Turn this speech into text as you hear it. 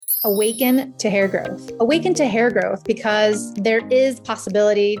Awaken to hair growth. Awaken to hair growth because there is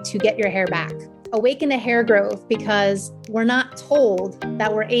possibility to get your hair back. Awaken to hair growth because we're not told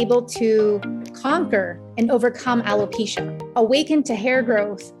that we're able to conquer and overcome alopecia. Awaken to hair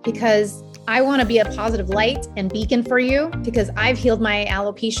growth because I want to be a positive light and beacon for you because I've healed my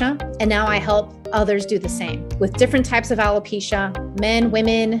alopecia and now I help others do the same with different types of alopecia, men,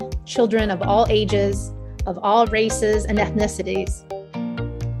 women, children of all ages, of all races and ethnicities.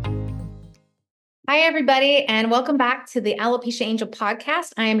 Hi, everybody, and welcome back to the Alopecia Angel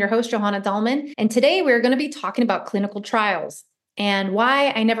podcast. I am your host, Johanna Dahlman, and today we're going to be talking about clinical trials and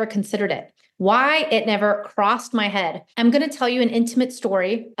why I never considered it, why it never crossed my head. I'm going to tell you an intimate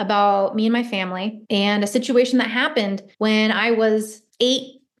story about me and my family and a situation that happened when I was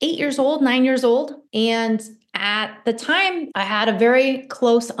 9 years old, and at the time, I had a very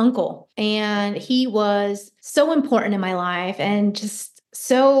close uncle, and he was so important in my life and just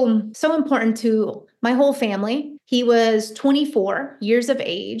so important to my whole family. He was 24 years of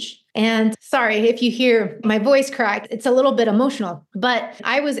age. And sorry if you hear my voice cracked, it's a little bit emotional, but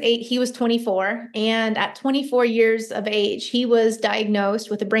I was 8, he was 24. And at 24 years of age, he was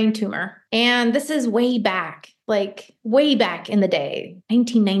diagnosed with a brain tumor. And this is way back in the day,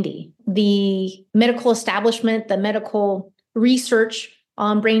 1990. The medical establishment, the medical research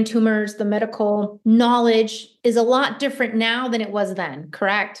on brain tumors, the medical knowledge is a lot different now than it was then,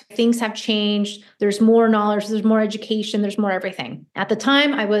 correct? Things have changed. There's more knowledge, there's more education, there's more everything. At the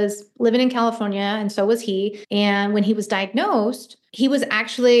time, I was living in California, and so was he. And when he was diagnosed, he was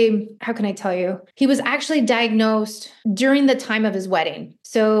actually, how can I tell you? He was actually diagnosed during the time of his wedding.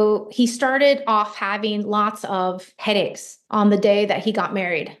 So he started off having lots of headaches on the day that he got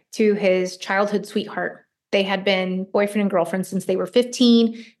married to his childhood sweetheart. They had been boyfriend and girlfriend since they were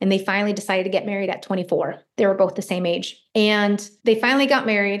 15, and they finally decided to get married at 24. They were both the same age. And they finally got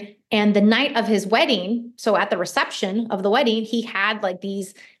married. And the night of his wedding, so at the reception of the wedding, he had like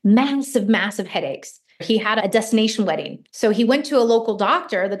these massive headaches. He had a destination wedding. So he went to a local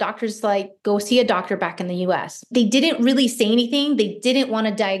doctor. The doctor's like, go see a doctor back in the US. They didn't really say anything. They didn't want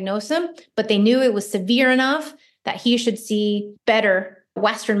to diagnose him, but they knew it was severe enough that he should see better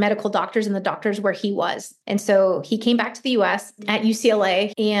Western medical doctors and the doctors where he was. And so he came back to the US at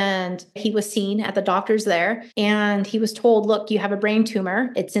UCLA, and he was seen at the doctors there. And he was told, look, you have a brain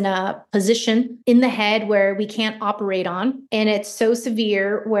tumor. It's in a position in the head where we can't operate on. And it's so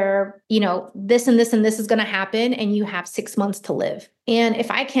severe where, this and this and this is going to happen, and you have 6 months to live. And if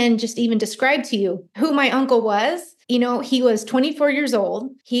I can just even describe to you who my uncle was, he was 24 years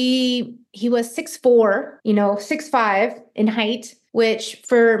old. He was 6'4", 6'5" in height, which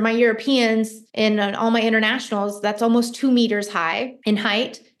for my Europeans and all my internationals, that's almost 2 meters high in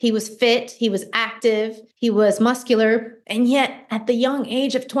height. He was fit, he was active, he was muscular. And yet at the young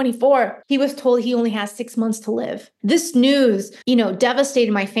age of 24, he was told he only has 6 months to live. This news,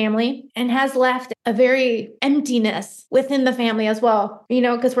 devastated my family and has left a very emptiness within the family as well,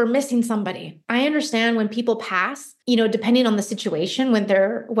 because we're missing somebody. I understand when people pass, depending on the situation,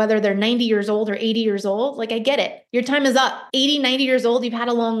 whether they're 90 years old or 80 years old, I get it. Your time is up. 80, 90 years old, you've had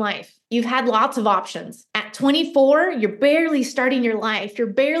a long life. You've had lots of options. At 24, you're barely starting your life. You're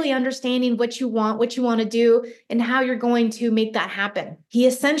barely understanding what you want to do, and how you're going to make that happen. He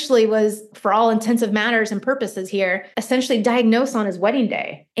essentially was, for all intensive matters and purposes here, essentially diagnosed on his wedding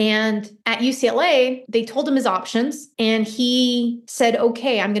day. And at UCLA, they told him his options, and he said,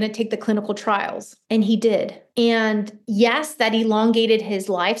 okay, I'm going to take the clinical trials. And he did. And yes, that elongated his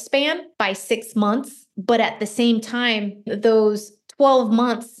lifespan by 6 months. But at the same time, those 12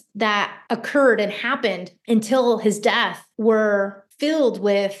 months that occurred and happened until his death were filled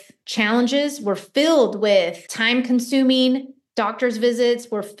with challenges, were filled with time-consuming doctor's visits,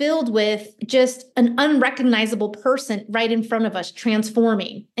 were filled with just an unrecognizable person right in front of us,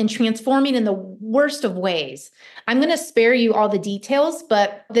 transforming in the worst of ways. I'm going to spare you all the details,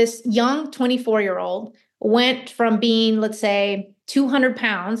 but this young 24-year-old went from being, let's say, 200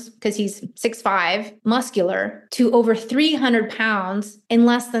 pounds, because he's 6'5", muscular, to over 300 pounds in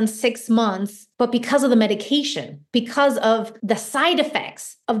less than 6 months. But because of the medication, because of the side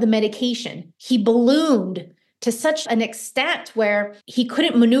effects of the medication, he ballooned to such an extent where he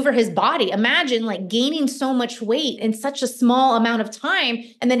couldn't maneuver his body. Imagine gaining so much weight in such a small amount of time,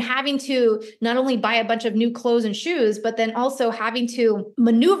 and then having to not only buy a bunch of new clothes and shoes, but then also having to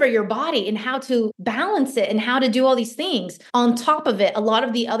maneuver your body and how to balance it and how to do all these things. On top of it, a lot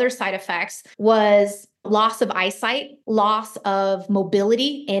of the other side effects was loss of eyesight, loss of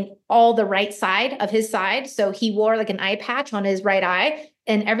mobility in all the right side of his side. So he wore like an eye patch on his right eye,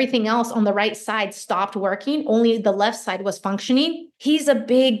 and everything else on the right side stopped working. Only the left side was functioning. He's a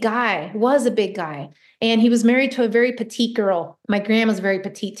big guy, was a big guy. And he was married to a very petite girl. My grandma's very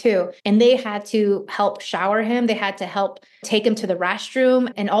petite too. And they had to help shower him. They had to help take him to the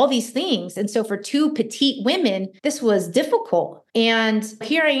restroom and all these things. And so for two petite women, this was difficult. And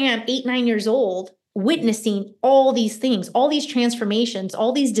here I am, 8, 9 years old, witnessing all these things, all these transformations,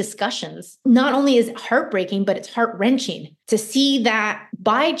 all these discussions. Not only is it heartbreaking, but it's heart-wrenching to see that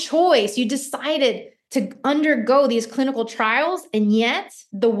by choice, you decided to undergo these clinical trials, and yet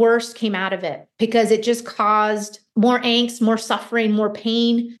the worst came out of it because it just caused more angst, more suffering, more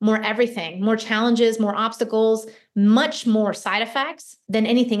pain, more everything, more challenges, more obstacles, much more side effects than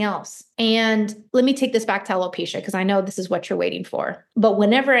anything else. And let me take this back to alopecia because I know this is what you're waiting for. But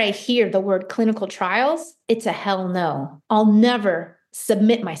whenever I hear the word clinical trials, it's a hell no. I'll never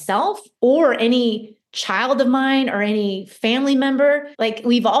submit myself or any child of mine or any family member. Like,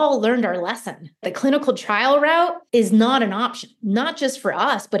 we've all learned our lesson. The clinical trial route is not an option, not just for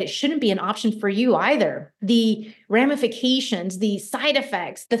us, but it shouldn't be an option for you either. The ramifications, the side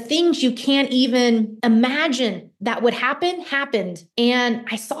effects, the things you can't even imagine that would happen, happened. And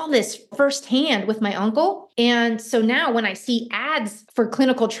I saw this firsthand with my uncle. And so now when I see ads for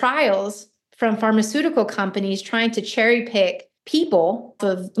clinical trials from pharmaceutical companies trying to cherry pick people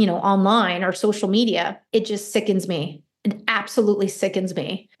of, online or social media, it just sickens me. It absolutely sickens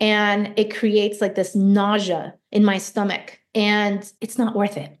me. And it creates like this nausea in my stomach. And it's not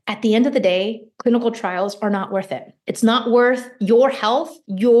worth it. At the end of the day, clinical trials are not worth it. It's not worth your health.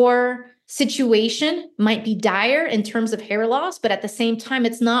 Your situation might be dire in terms of hair loss, but at the same time,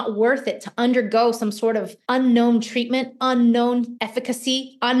 it's not worth it to undergo some sort of unknown treatment, unknown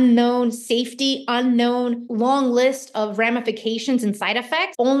efficacy, unknown safety, unknown long list of ramifications and side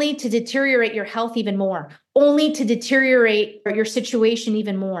effects, only to deteriorate your health even more, only to deteriorate your situation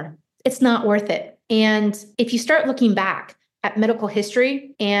even more. It's not worth it. And if you start looking back at medical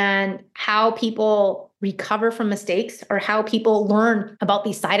history and how people recover from mistakes or how people learn about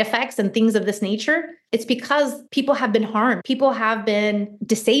these side effects and things of this nature, it's because people have been harmed. People have been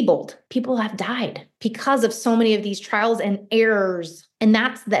disabled. People have died because of so many of these trials and errors. And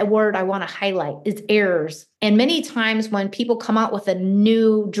that's the word I want to highlight is errors. And many times when people come out with a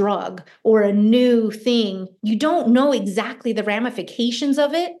new drug or a new thing, you don't know exactly the ramifications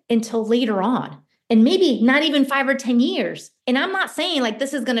of it until later on. And maybe not even 5 or 10 years. And I'm not saying like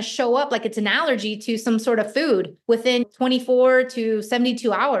this is going to show up like it's an allergy to some sort of food within 24 to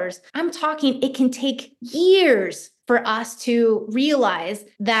 72 hours. I'm talking it can take years for us to realize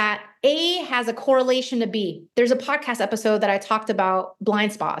that A has a correlation to B. There's a podcast episode that I talked about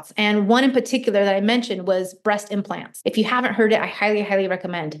blind spots. And one in particular that I mentioned was breast implants. If you haven't heard it, I highly, highly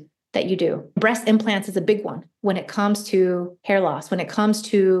recommend that you do. Breast implants is a big one when it comes to hair loss, when it comes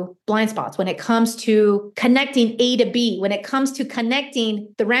to blind spots, when it comes to connecting A to B, when it comes to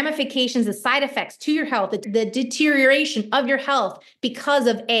connecting the ramifications, the side effects to your health, the deterioration of your health because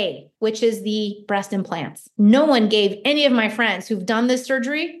of A, which is the breast implants. No one gave any of my friends who've done this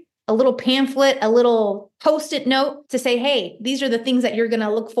surgery a little pamphlet, a little Post-it note to say, hey, these are the things that you're going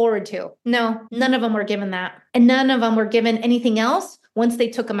to look forward to. No, none of them were given that. And none of them were given anything else once they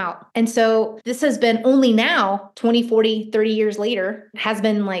took them out. And so this has been only now 20, 40, 30 years later has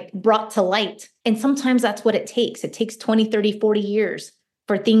been like brought to light. And sometimes that's what it takes. It takes 20, 30, 40 years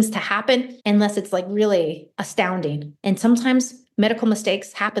for things to happen unless it's like really astounding. And sometimes medical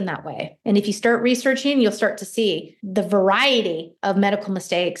mistakes happen that way. And if you start researching, you'll start to see the variety of medical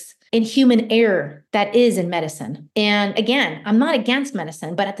mistakes and human error that is in medicine. And again, I'm not against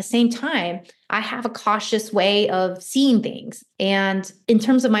medicine, but at the same time, I have a cautious way of seeing things. And in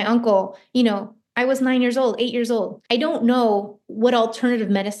terms of my uncle, I was 9 years old, 8 years old. I don't know what alternative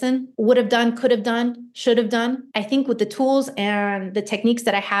medicine would have done, could have done, should have done. I think with the tools and the techniques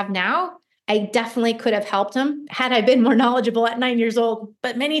that I have now, I definitely could have helped him had I been more knowledgeable at 9 years old.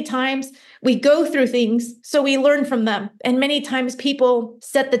 But many times we go through things, so we learn from them. And many times people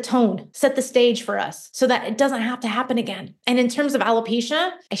set the tone, set the stage for us so that it doesn't have to happen again. And in terms of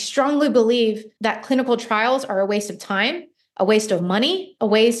alopecia, I strongly believe that clinical trials are a waste of time, a waste of money, a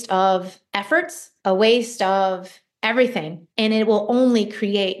waste of efforts, a waste of everything. And it will only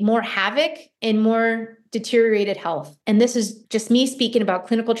create more havoc and more deteriorated health. And this is just me speaking about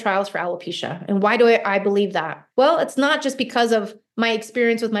clinical trials for alopecia. And why do I believe that? Well, it's not just because of my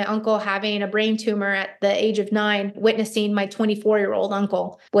experience with my uncle having a brain tumor at the age of 9, witnessing my 24-year-old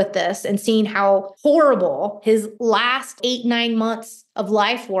uncle with this and seeing how horrible his last 8-9 months of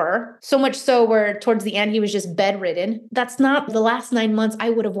life were, so much so where towards the end he was just bedridden. That's not the last 9 months I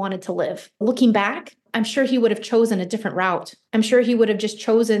would have wanted to live. Looking back, I'm sure he would have chosen a different route. I'm sure he would have just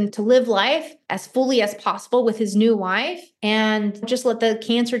chosen to live life as fully as possible with his new wife and just let the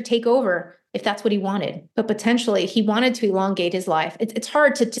cancer take over if that's what he wanted. But potentially he wanted to elongate his life. It's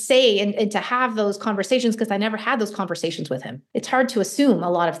hard to say and to have those conversations because I never had those conversations with him. It's hard to assume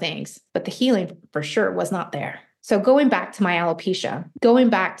a lot of things, but the healing for sure was not there. So going back to my alopecia, going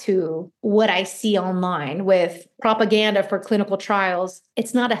back to what I see online with propaganda for clinical trials,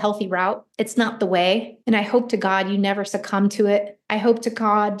 it's not a healthy route. It's not the way. And I hope to God you never succumb to it. I hope to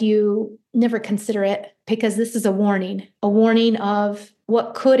God you never consider it, because this is a warning of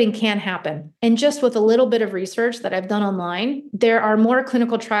what could and can happen. And just with a little bit of research that I've done online, there are more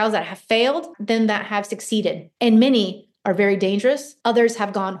clinical trials that have failed than that have succeeded. And many are very dangerous. Others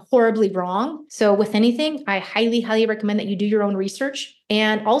have gone horribly wrong. So with anything, I highly, highly recommend that you do your own research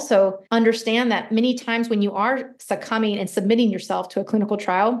and also understand that many times when you are succumbing and submitting yourself to a clinical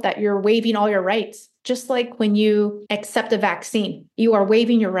trial, that you're waiving all your rights. Just like when you accept a vaccine, you are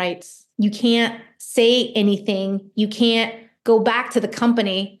waiving your rights. You can't say anything. You can't go back to the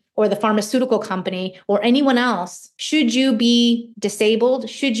company or the pharmaceutical company or anyone else. Should you be disabled?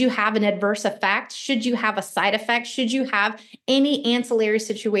 Should you have an adverse effect? Should you have a side effect? Should you have any ancillary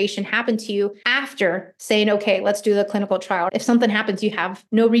situation happen to you after saying, okay, let's do the clinical trial? If something happens, you have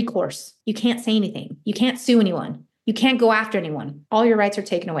no recourse. You can't say anything. You can't sue anyone. You can't go after anyone. All your rights are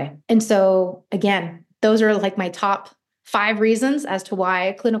taken away. And so again, those are like my top 5 reasons as to why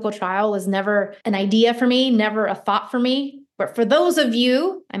a clinical trial was never an idea for me, never a thought for me. But for those of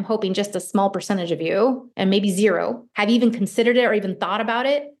you, I'm hoping just a small percentage of you, and maybe 0, have even considered it or even thought about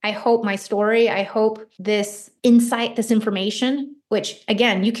it. I hope my story, I hope this insight, this information, which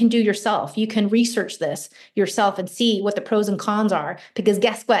again, you can do yourself. You can research this yourself and see what the pros and cons are. Because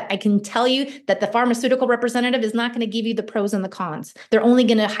guess what? I can tell you that the pharmaceutical representative is not going to give you the pros and the cons. They're only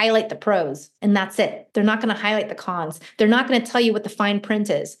going to highlight the pros, and that's it. They're not going to highlight the cons. They're not going to tell you what the fine print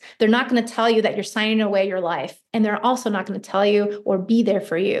is. They're not going to tell you that you're signing away your life. And they're also not going to tell you or be there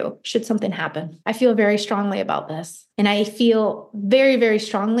for you should something happen. I feel very strongly about this. And I feel very, very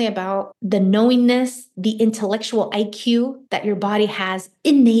strongly about the knowingness, the intellectual IQ that your body has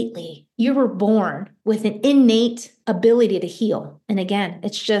innately. You were born with an innate ability to heal. And again,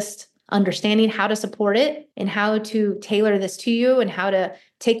 it's just understanding how to support it and how to tailor this to you and how to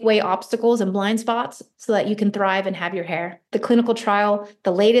take away obstacles and blind spots so that you can thrive and have your hair. The clinical trial,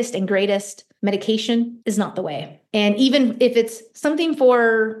 the latest and greatest medication is not the way. And even if it's something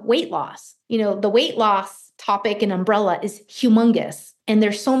for weight loss, the weight loss topic and umbrella is humongous. And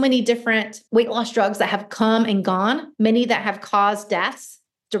there's so many different weight loss drugs that have come and gone, many that have caused deaths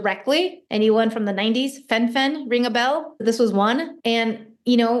directly. Anyone from the 90s, fen, ring a bell? This was one. And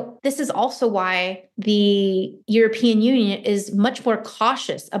this is also why the European Union is much more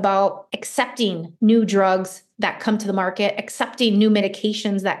cautious about accepting new drugs that come to the market, accepting new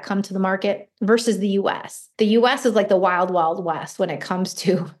medications that come to the market versus the US. The US is like the wild, wild west when it comes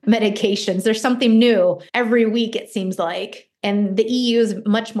to medications. There's something new every week, it seems like. And the EU is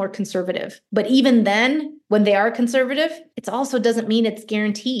much more conservative. But even then, when they are conservative, it also doesn't mean it's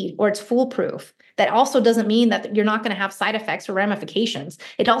guaranteed or it's foolproof. That also doesn't mean that you're not going to have side effects or ramifications.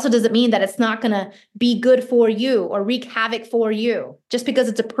 It also doesn't mean that it's not going to be good for you or wreak havoc for you. Just because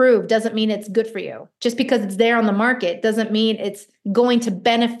it's approved doesn't mean it's good for you. Just because it's there on the market doesn't mean it's going to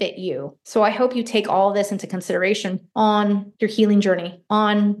benefit you. So I hope you take all this into consideration on your healing journey,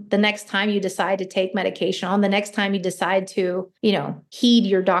 on the next time you decide to take medication, on the next time you decide to, heed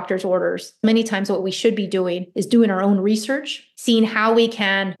your doctor's orders. Many times what we should be doing is doing our own research, seeing how we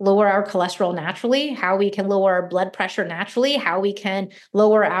can lower our cholesterol naturally, how we can lower our blood pressure naturally, how we can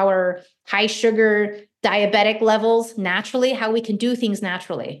lower our high sugar diabetic levels naturally, how we can do things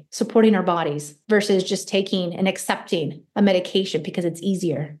naturally, supporting our bodies versus just taking and accepting a medication because it's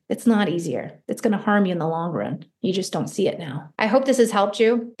easier. It's not easier. It's going to harm you in the long run. You just don't see it now. I hope this has helped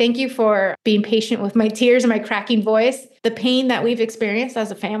you. Thank you for being patient with my tears and my cracking voice. The pain that we've experienced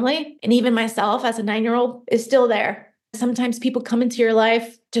as a family, and even myself as a 9-year-old, is still there. Sometimes people come into your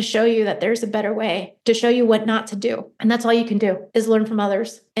life to show you that there's a better way, to show you what not to do. And that's all you can do is learn from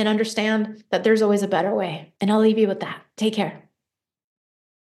others and understand that there's always a better way. And I'll leave you with that. Take care.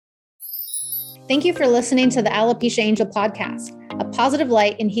 Thank you for listening to the Alopecia Angel podcast, a positive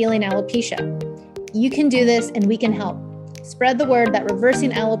light in healing alopecia. You can do this and we can help. Spread the word that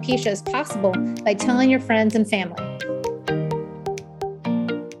reversing alopecia is possible by telling your friends and family.